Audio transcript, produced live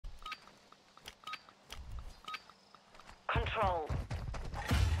control.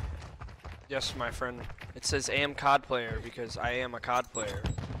 Yes, my friend. It says am COD player because I am a COD player.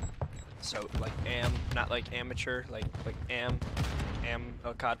 So like am, not like amateur, like am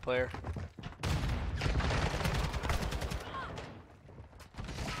a COD player.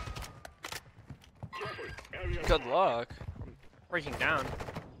 Good luck. I'm breaking down.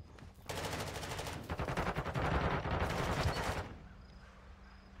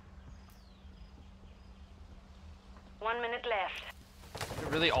 One minute left.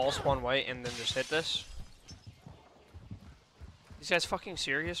 Really all spawn white and then just hit this? These guys fucking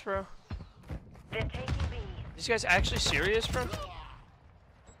serious, bro? They're taking B. These guys actually serious, bro?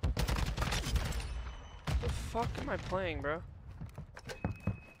 What the fuck am I playing, bro?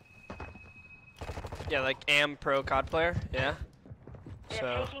 Yeah, like am pro COD player, yeah.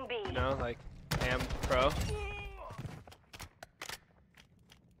 So, you know, like am pro.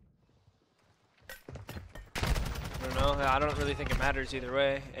 I don't really think it matters either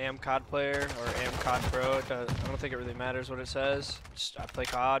way. Am COD player or am COD pro. I don't think it really matters what it says. Just, I play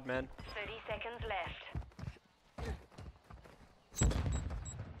COD, man. 30 seconds left.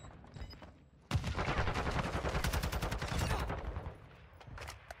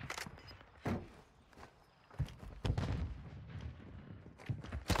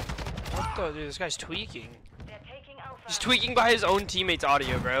 What the? Dude, this guy's tweaking. They're taking Alpha. He's tweaking by his own teammates'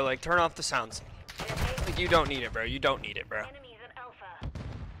 audio, bro. Like, turn off the sounds. Like, you don't need it, bro. You don't need it, bro. Enemies at Alpha.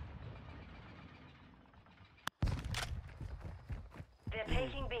 They're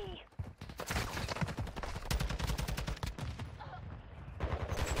taking B.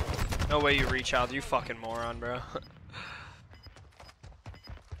 No way you reach out, you fucking moron, bro.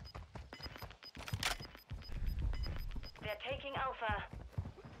 They're taking Alpha.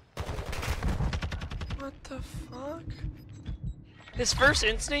 What the fuck? His first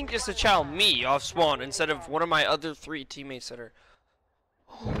instinct is to chow me off spawn instead of one of my other 3 teammates that are...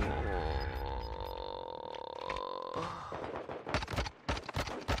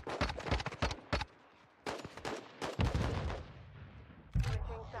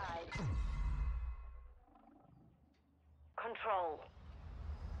 Switching sides. Control.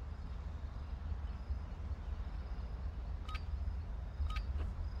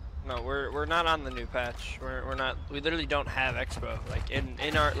 No, we're not on the new patch. We're not. We literally don't have expo. Like in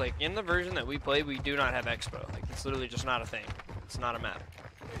the version that we play, we do not have expo. Like it's literally just not a thing. It's not a map.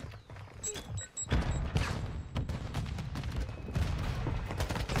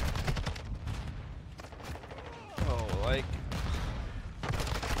 Oh, like.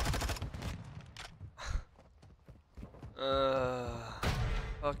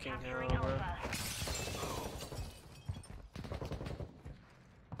 Fucking hell, bro.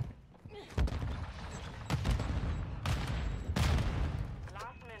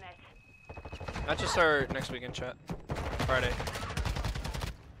 Not just our next weekend chat. Friday.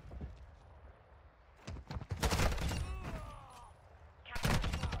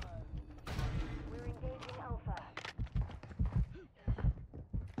 We're engaging Alpha.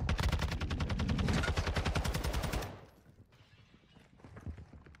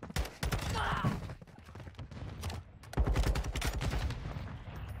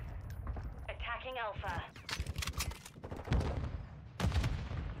 Attacking Alpha.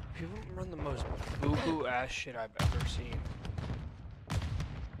 People run the most boo-boo ass shit I've ever seen.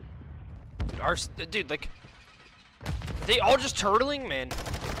 Dude, like, they all just turtling, man.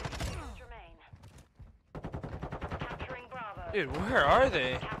 Capturing Bravo. Dude, where are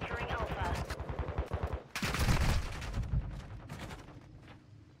they? Capturing Alpha.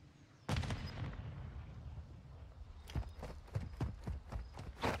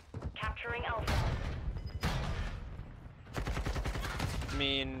 Capturing Alpha. I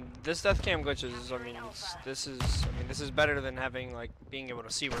mean, this death cam glitches. This is better than having like being able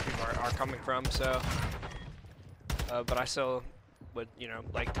to see where people are coming from. So, but I still would, you know,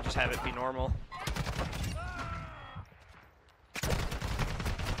 like to just have it be normal.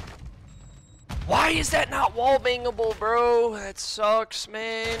 Why is that not wall bangable, bro? That sucks,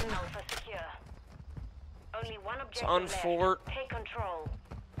 man. Alpha secure. Only one objective on left. fort. Take control.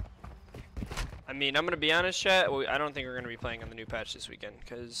 I mean, I'm gonna be honest, chat. I don't think we're gonna be playing on the new patch this weekend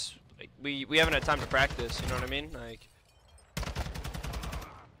because like we haven't had time to practice. You know what I mean? Like, you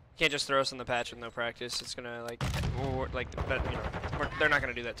can't just throw us on the patch with no practice. It's gonna like that. You know, they're not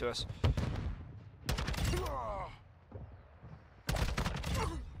gonna do that to us.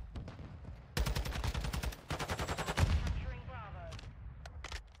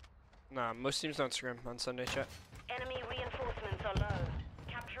 Nah, most teams don't scrim on Sunday, chat. Enemy reinforcements are low.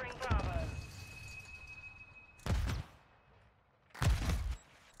 Capturing Bravo.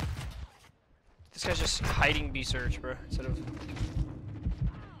 This guy's just hiding B search, bro, instead of...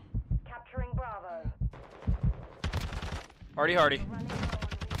 Capturing Bravo. Hardy, hardy.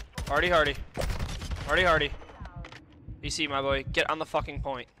 Hardy, hardy. Hardy, hardy. BC, my boy. Get on the fucking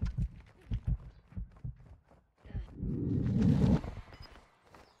point.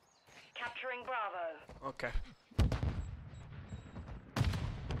 Capturing Bravo. Okay.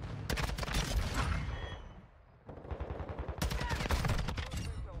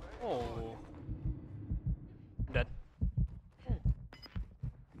 Oh. I'm dead.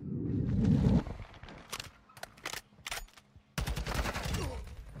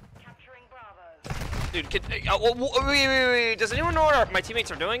 Capturing Bravo. Dude, wait. Does anyone know what my teammates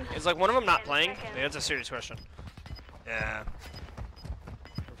are doing? Is like one of them not playing? Yeah, that's a serious question. Yeah.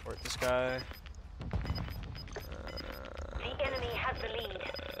 Report this guy. The enemy has the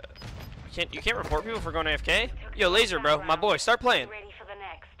lead. You can't report people for going AFK? Yo, Laser, bro, my boy, start playing. Ready for the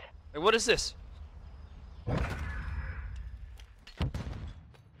next. Like, what is this?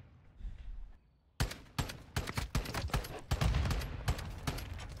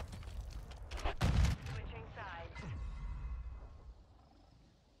 Switching sides.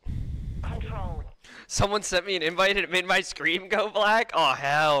 Control. Someone sent me an invite and it made my screen go black? Oh,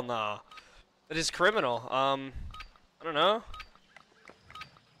 hell no. That is criminal. I don't know.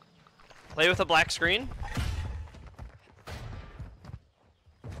 Play with a black screen?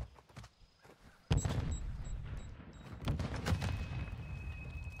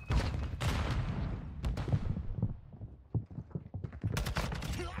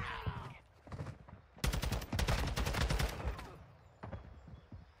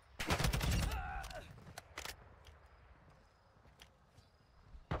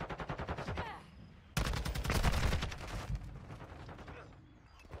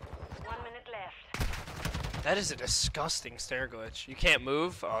 That is a disgusting stair glitch. You can't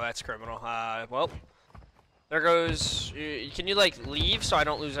move? Oh, that's criminal. Well, there goes... Can you, like, leave so I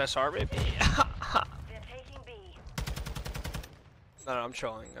don't lose SR, baby? They're taking B. No, I'm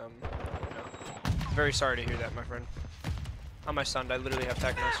trolling. No. Very sorry to hear that, my friend. How am I stunned? I literally have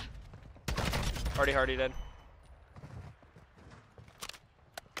technos. Hardy dead.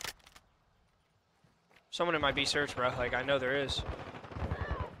 Someone in my B search, bro. Like, I know there is.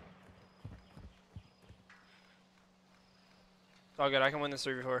 All good, I can win this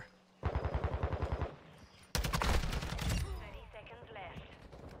 3v4. 30 seconds left.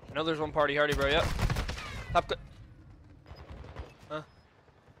 I know there's one party hardy, bro. Yep. Top good. Huh?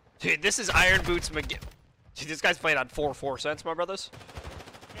 Dude, this is Iron Boots McGee. Dude, this guy's playing on 4 cents, my brothers.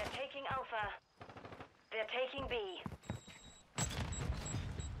 They're taking Alpha. They're taking B.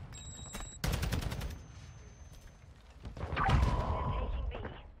 They're taking B.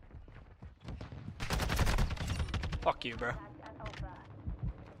 Fuck you, bro.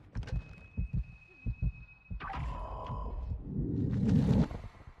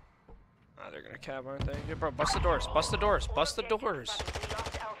 They're gonna cab, aren't they? Yeah, bro, bust the doors, bust the doors, bust the doors.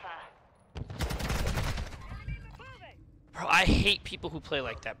 Bro, I hate people who play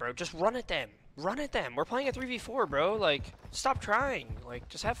like that, bro. Just run at them. Run at them. We're playing a 3v4, bro. Like, stop trying. Like,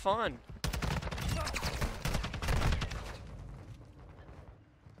 just have fun.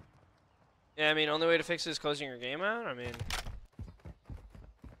 Yeah, I mean, only way to fix it is closing your game out. I mean,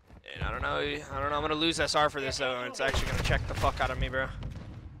 I don't know. I'm gonna lose SR for this though, and it's actually gonna check the fuck out of me, bro.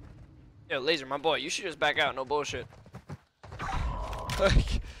 Yo, Laser, my boy, you should just back out. No bullshit.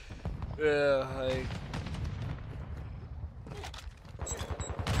 Like, yeah, like.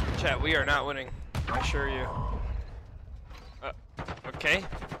 Chat, we are not winning. I assure you. Okay.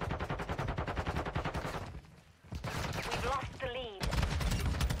 We've lost the lead.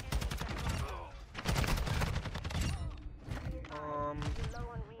 I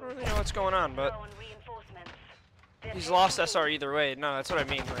don't really know what's going on, but he's lost SR either way. No, that's what I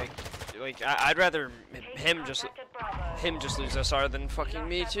mean. Like I'd rather him just lose SR than fucking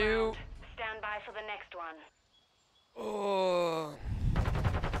me too. Stand by for the next one. Oh.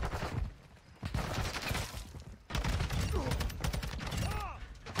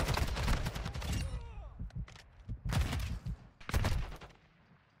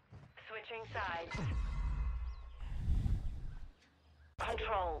 Switching sides.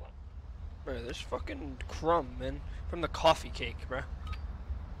 Control. Bro, there's fucking crumb, man, from the coffee cake, bro.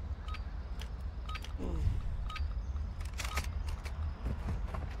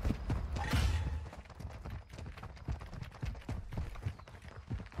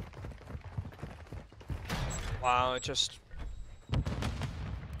 Wow, it just...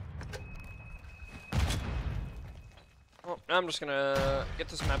 Well, I'm just gonna get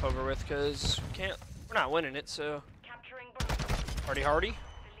this map over with, because we're not winning it, so... Capturing Hardy.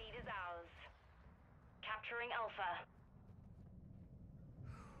 the lead is ours.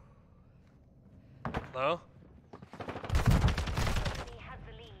 Hello? He has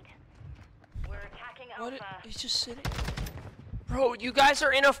the lead. We're attacking What? Alpha. He's just sitting. Bro, you guys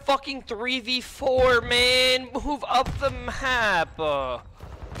are in a fucking 3v4, man. Move up the map. Last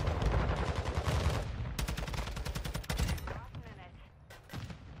minute.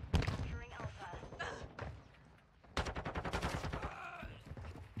 Capturing Alpha.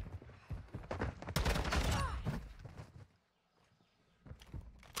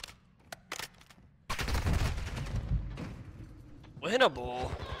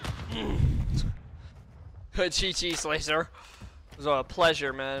 Winnable. GG, Slazer. It was a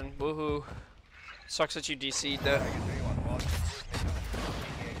pleasure, man. Woohoo. Sucks that you DC'd that.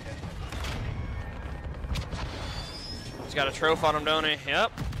 He's got a trophy on him, don't he?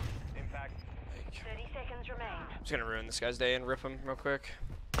 Yep. 30 seconds remain. I'm just gonna ruin this guy's day and rip him real quick.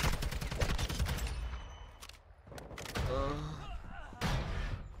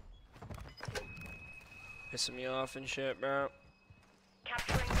 Pissing me off and shit, bro.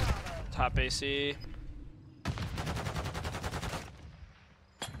 Capturing Bravo. Top AC.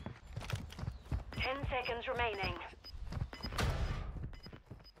 10 seconds remaining.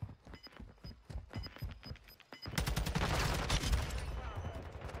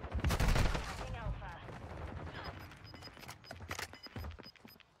 Attacking Alpha.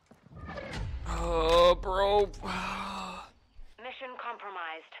 Oh, bro. Mission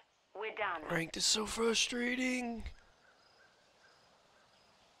compromised. We're done. Ranked is so frustrating.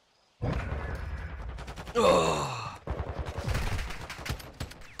 Oh.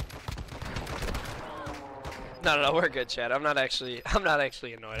 No, we're good, Chad. I'm not actually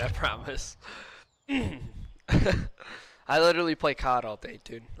annoyed, I promise. I literally play COD all day,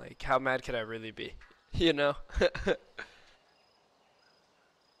 dude. Like, how mad could I really be? You know?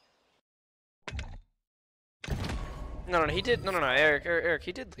 No, Eric,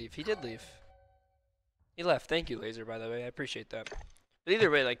 he did leave. He left. Thank you, Laser, by the way. I appreciate that. But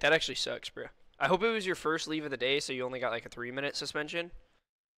either way, like, that actually sucks, bro. I hope it was your first leave of the day, so you only got like a 3-minute suspension.